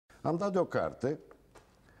am dat de o carte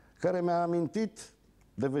care mi-a amintit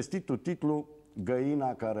de vestitul titlu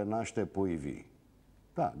Găina care naște pui vii.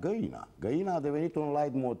 Da, Găina. Găina a devenit un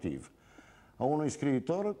leitmotiv a unui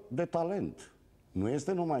scriitor de talent. Nu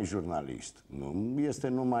este numai jurnalist, nu este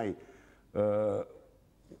numai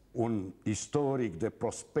un istoric de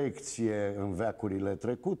prospecție în veacurile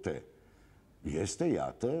trecute. Este,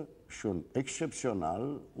 iată, și un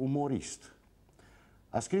excepțional umorist.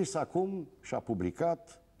 A scris acum și a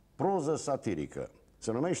publicat proză satirică.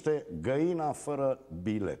 Se numește Gaina fără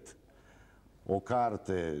bilet. O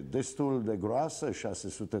carte destul de groasă,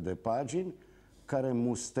 600 de pagini, care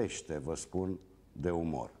mustește, vă spun, de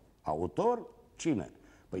umor. Autor? Cine?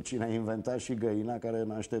 Păi cine a inventat și Găina care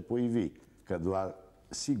naște pui vii? Că doar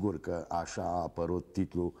sigur că așa a apărut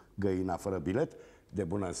titlul Găina fără bilet, de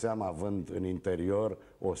bună seamă având în interior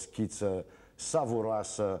o schiță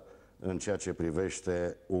savuroasă în ceea ce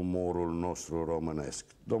privește umorul nostru românesc.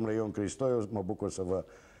 Domnule Ion Cristoi, mă bucur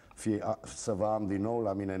să vă am din nou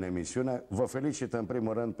la mine în emisiune. Vă felicit în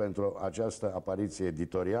primul rând pentru această apariție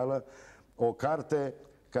editorială, o carte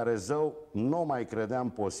care, zău, nu mai credeam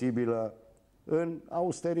posibilă în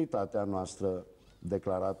austeritatea noastră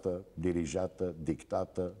declarată, dirijată,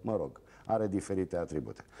 dictată, mă rog, are diferite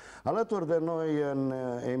atribute. Alături de noi în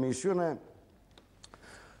emisiune,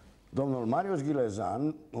 domnul Marius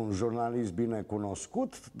Ghilezan, un jurnalist bine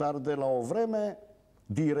cunoscut, dar de la o vreme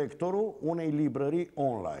directorul unei librării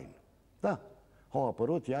online. Da, au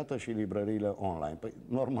apărut, iată, și librăriile online. Păi,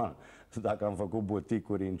 normal, dacă am făcut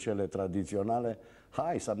buticuri în cele tradiționale,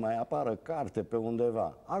 hai să mai apară carte pe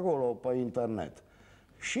undeva, acolo, pe internet.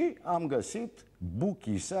 Și am găsit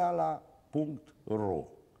buchiseala.ro,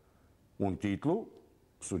 un titlu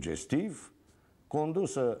sugestiv,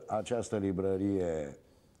 condusă această librărie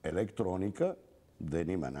electronică de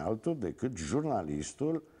nimeni altul decât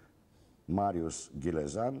jurnalistul Marius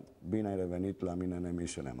Ghilezan. Bine ai revenit la mine în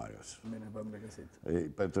emisiune, Marius. Bine v-am regăsit.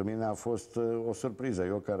 Pentru mine a fost o surpriză.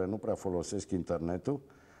 Eu care nu prea folosesc internetul,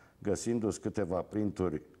 găsindu-ți câteva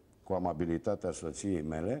printuri cu amabilitatea soției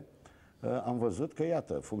mele, am văzut că,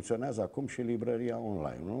 iată, funcționează acum și librăria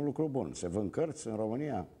online. Un lucru bun. Se vând cărți în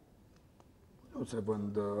România? Nu se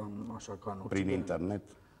vând așa ca în Prin internet?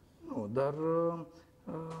 Nu, dar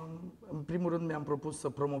în primul rând mi-am propus să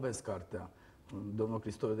promovez cartea. Domnul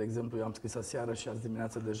Cristoi, de exemplu, eu am scris aseară și azi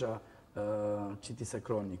dimineață deja citise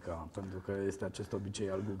cronica, pentru că este acest obicei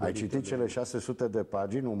al Google. Ai citit cele 600 de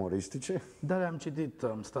pagini umoristice? Da, le-am citit.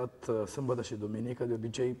 Am stat sâmbătă și duminică. De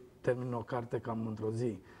obicei termin o carte cam într-o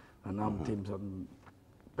zi. N-am timp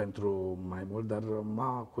pentru mai mult, dar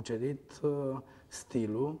m-a cucerit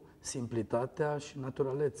stilul, simplitatea și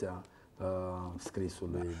naturalețea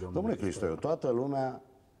scrisului. Domnule Cristoi, toată lumea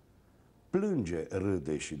plânge,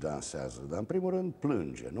 râde și dansează, dar în primul rând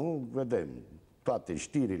plânge, nu? Vedem, toate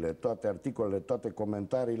știrile, toate articolele, toate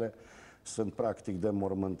comentariile sunt practic de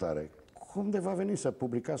mormântare. Cum de va veni să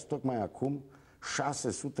publicați tocmai acum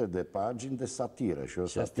 600 de pagini de satiră? Și o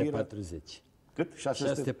satiră... 640. Cât?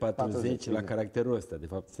 640 la caracterul ăsta, de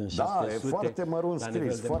fapt sunt 600. Da, e foarte mărunt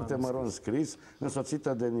scris, foarte mărunt scris,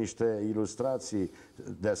 însoțită de niște ilustrații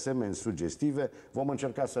de asemenea sugestive. Vom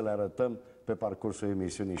încerca să le arătăm pe parcursul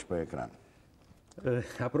emisiunii și pe ecran.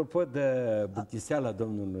 Apropo de buchiseala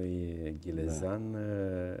domnului Ghilezan,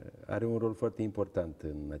 are un rol foarte important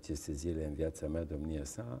în aceste zile în viața mea, domnia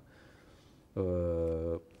sa.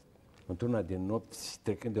 Într-una din nopți,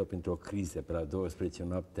 trecând eu printr-o criză, pe la 12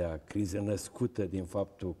 noaptea, criză născută din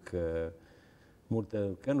faptul că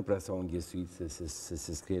nu prea s-au înghesuit să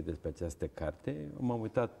se scrie despre această carte, m-am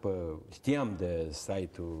uitat știam de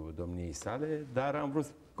site-ul domniei sale, dar am vrut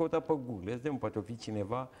să căuta pe Google, poate o fi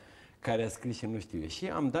cineva care a scris și nu știu eu. Și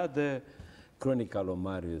am dat de cronica lui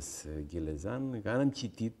Marius Ghilezan, am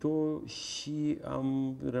citit-o și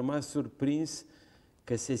am rămas surprins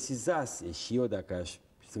că se sesizase și eu, dacă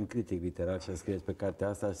sunt critic literar și a scris pe cartea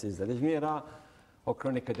asta, deci nu era o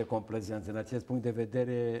cronică de complazență. În acest punct de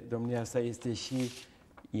vedere, domnia sa este și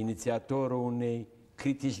inițiatorul unei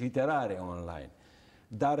critici literare online.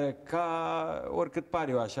 Dar ca oricât par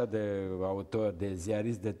eu așa de autor, de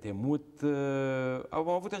ziarist de temut, am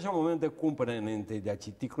avut așa un moment de cumpănă înainte de a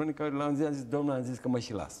citi cronica. L-am zis, domnule, am zis că mă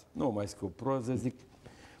și las. Nu mai scriu proză, zic,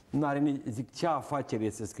 ce afacere e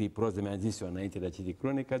să scrii proză, mi-am zis eu înainte de a citi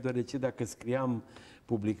cronica, deoarece dacă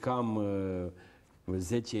publicam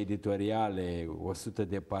 10 editoriale, 100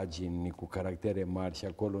 de pagini cu caractere mari și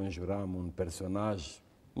acolo înjuram un personaj,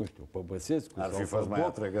 nu știu, pe Băsescu. Ar fi fost mai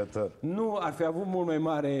atrăgător. Nu, ar fi avut mult mai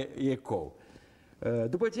mare ecou.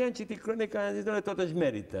 După ce am citit cronica, am zis, doamne, totuși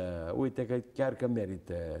merită. Uite că chiar că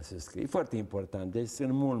merită să scrii. Foarte important. Deci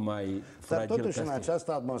sunt mult mai fragil. Dar totuși în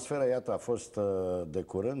această atmosferă, iată, a fost de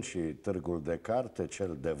curând și târgul de carte,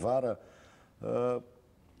 cel de vară.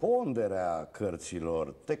 Ponderea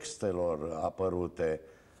cărților, textelor apărute,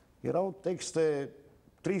 erau texte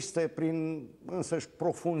triste prin însăși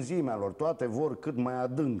profunzimea lor. Toate vor cât mai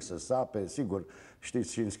adânc să sape, sigur,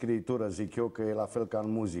 știți, și în scriitură zic eu că e la fel ca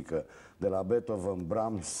în muzică. De la Beethoven,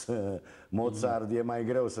 Brahms, Mozart, e mai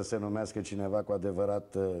greu să se numească cineva cu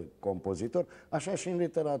adevărat compozitor, așa și în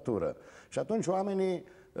literatură. Și atunci oamenii,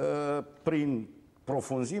 prin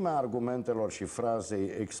profunzimea argumentelor și frazei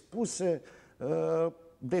expuse,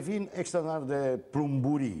 devin extraordinar de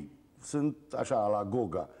plumburii. Sunt așa, la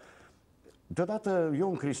Goga. Deodată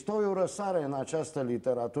Ion Cristoiu răsare în această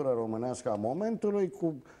literatură românească a momentului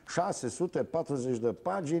cu 640 de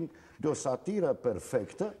pagini de o satiră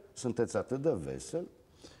perfectă. Sunteți atât de vesel?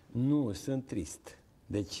 Nu, sunt trist.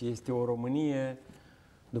 Deci este o Românie,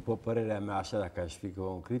 după părerea mea, așa dacă aș fi ca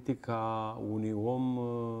un critic, a unui om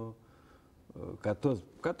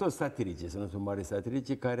ca toți satirici, să nu sunt mari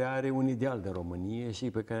satirici, care are un ideal de Românie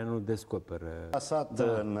și pe care nu-l descoperă. Lăsat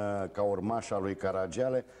ca urmașa lui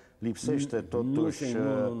Caragiale, lipsește totuși,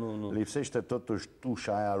 lipsește totuși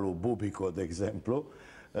tușa aia lui Bubico, de exemplu.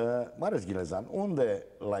 Marius Ghilezan, unde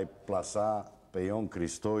l-ai plasa pe Ion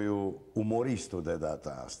Cristoiu, umoristul de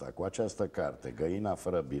data asta, cu această carte, Gaina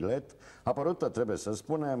fără bilet, apărută, trebuie să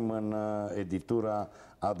spunem, în editura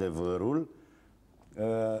Adevărul.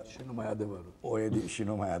 Și numai adevărul. Și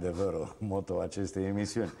numai adevărul, moto acestei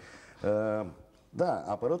emisiuni. Da,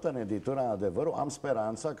 apărută în editura Adevărul, am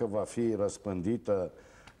speranța că va fi răspândită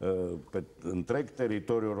pe întreg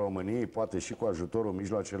teritoriul României, poate și cu ajutorul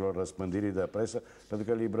mijloacelor răspândirii de presă, pentru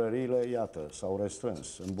că librăriile, iată, s-au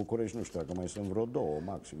restrâns. În București, nu știu, dacă mai sunt vreo două,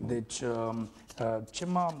 maxim. Deci, ce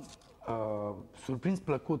m-a surprins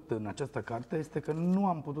plăcut în această carte este că nu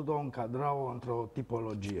am putut-o încadra într-o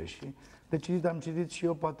tipologie. Și de citit am citit și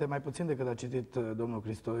eu, poate mai puțin decât a citit domnul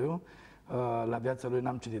Cristoiu. La viața lui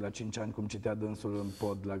n-am citit la 5 ani cum citea dânsul în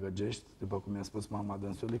pod la Găgești, după cum mi-a spus mama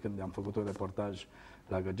dânsului când am făcut un reportaj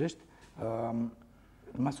la Găgești.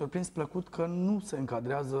 M-a surprins plăcut că nu se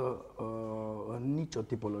încadrează în nicio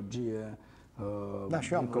tipologie. Da,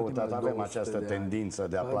 și eu am căutat, avem această tendință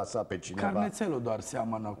de a plasa pe cineva. Carnețelul doar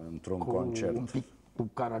seamănă într-un concert. Un pic cu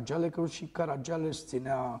Caragiale, că și Caragiale își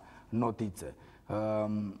ținea notițe.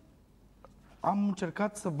 Am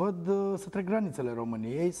încercat să văd, să trec granițele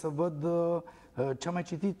României, să văd ce am mai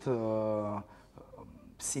citit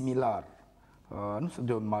similar. Nu sunt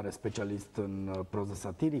de un mare specialist în proză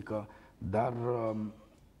satirică, dar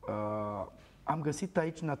am găsit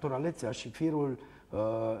aici naturalețea și firul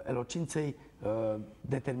elocinței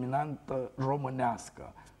determinantă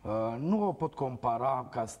românească. Nu o pot compara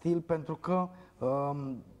ca stil pentru că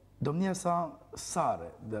domnia sa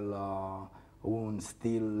sare de la un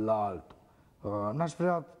stil la altul. N-aș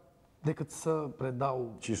vrea decât să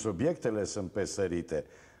predau... Și subiectele sunt pesărite.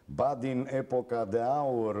 Ba din epoca de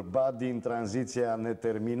aur, ba din tranziția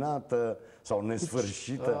neterminată sau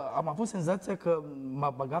nesfârșită. Deci, am avut senzația că m-a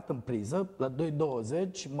băgat în priză, la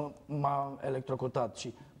 2.20 m-a electrocutat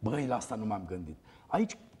și băi, la asta nu m-am gândit.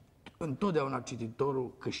 Aici întotdeauna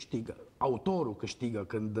cititorul câștigă, autorul câștigă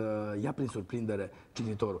când ia prin surprindere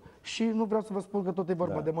cititorul. Și nu vreau să vă spun că tot e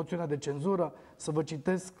vorba de moțiunea de cenzură, să vă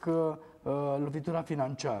citesc lovitura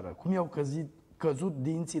financiară. Cum i-au căzut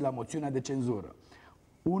dinții la moțiunea de cenzură.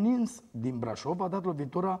 Un ins din Brașov a dat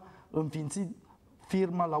lovitura înființând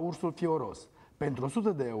firma la Ursul Fioros. Pentru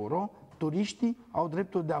 100 de euro, turiștii au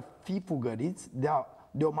dreptul de a fi fugăriți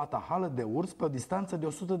de o matahală de urs pe o distanță de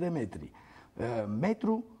 100 de metri.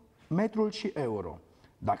 Metrul și euro.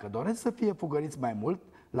 Dacă doresc să fie fugăriți mai mult,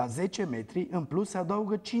 la 10 metri, în plus se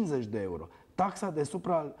adaugă 50 de euro. Taxa de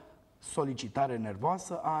supra-solicitare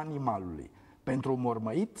nervoasă a animalului. Pentru un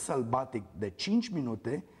mormăit sălbatic de 5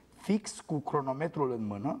 minute, fix cu cronometrul în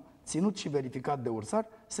mână, ținut și verificat de ursar,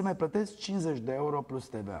 se mai plătesc 50 de euro plus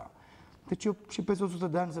TVA. Deci și peste 100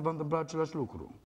 de ani se va întâmpla același lucru.